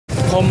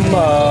Không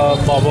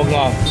bỏ bột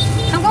ngọt.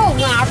 Không có bột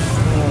ngọt.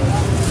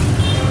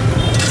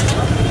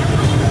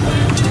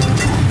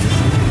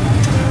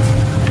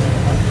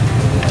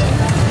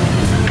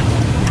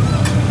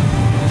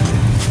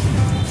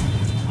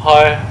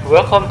 Hi,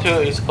 welcome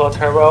to East Coast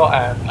Travel,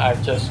 and I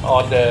just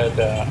ordered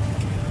the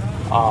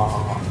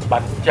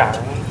Banh Trang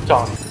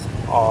Tron,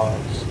 or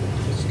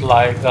it's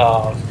like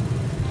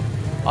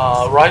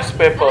rice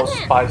paper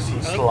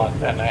spicy salad,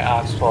 and I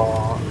asked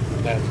for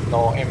there's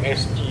no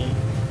MSG,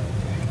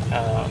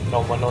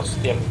 no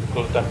monosodium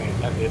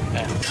glutamate,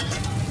 and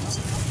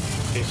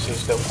this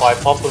is the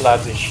quite popular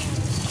dish.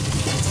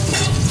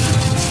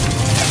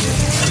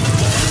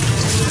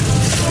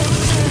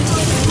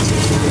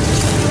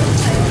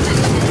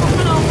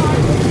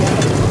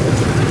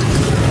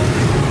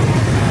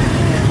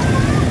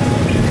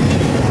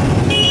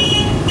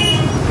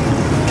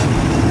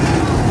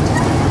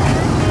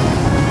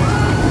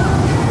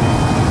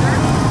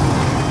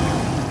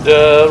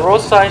 The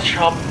roadside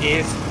shop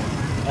is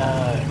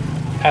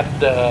at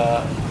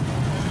the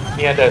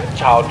near the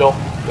Chau Doc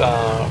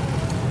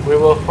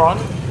riverfront.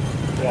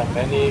 There are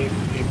many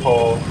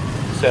people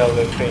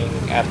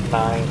selling at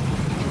night.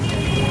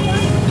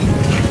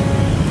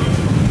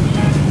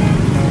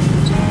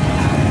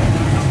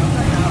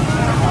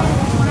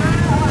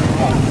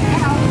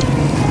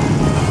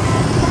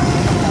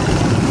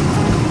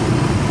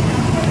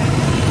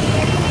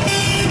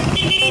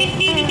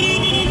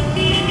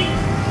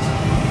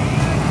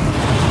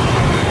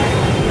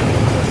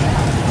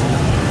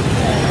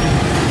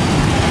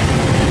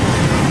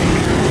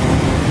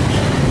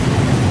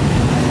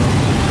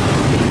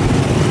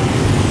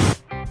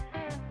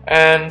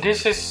 And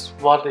this is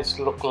what it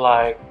looks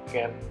like,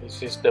 and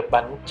this is the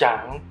Banh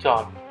Trang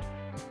Tron,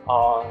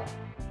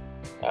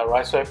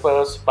 rice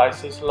paper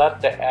spicy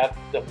salad. They add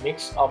the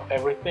mix of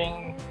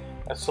everything,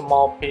 a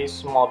small piece,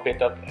 small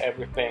bit of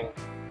everything,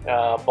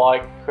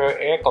 boiled curd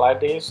egg like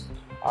this,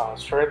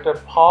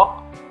 shredded pork,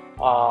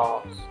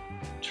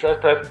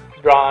 shredded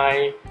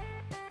dry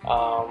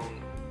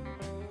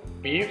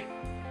beef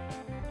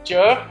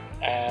jerk,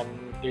 and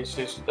this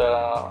is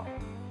the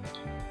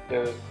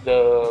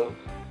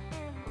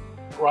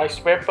rice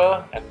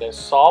paper and the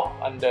salt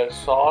and the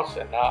sauce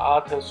and the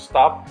other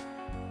stuff,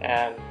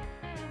 and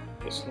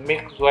it's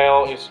mixed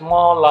well. It's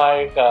more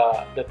like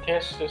the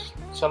taste is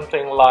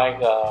something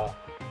like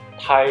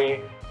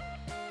Thai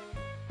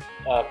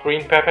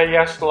green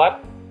papaya salad,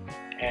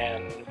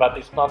 but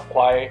it's not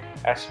quite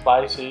as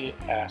spicy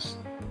as.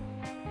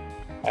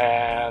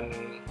 And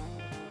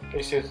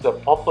this is the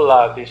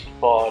popular dish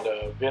for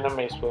the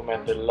Vietnamese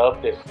women. They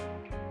love this.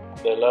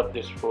 They love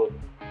this food.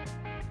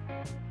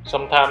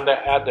 Sometimes they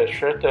add the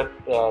shredded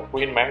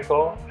green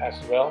mango as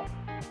well,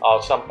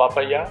 or some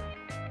papaya.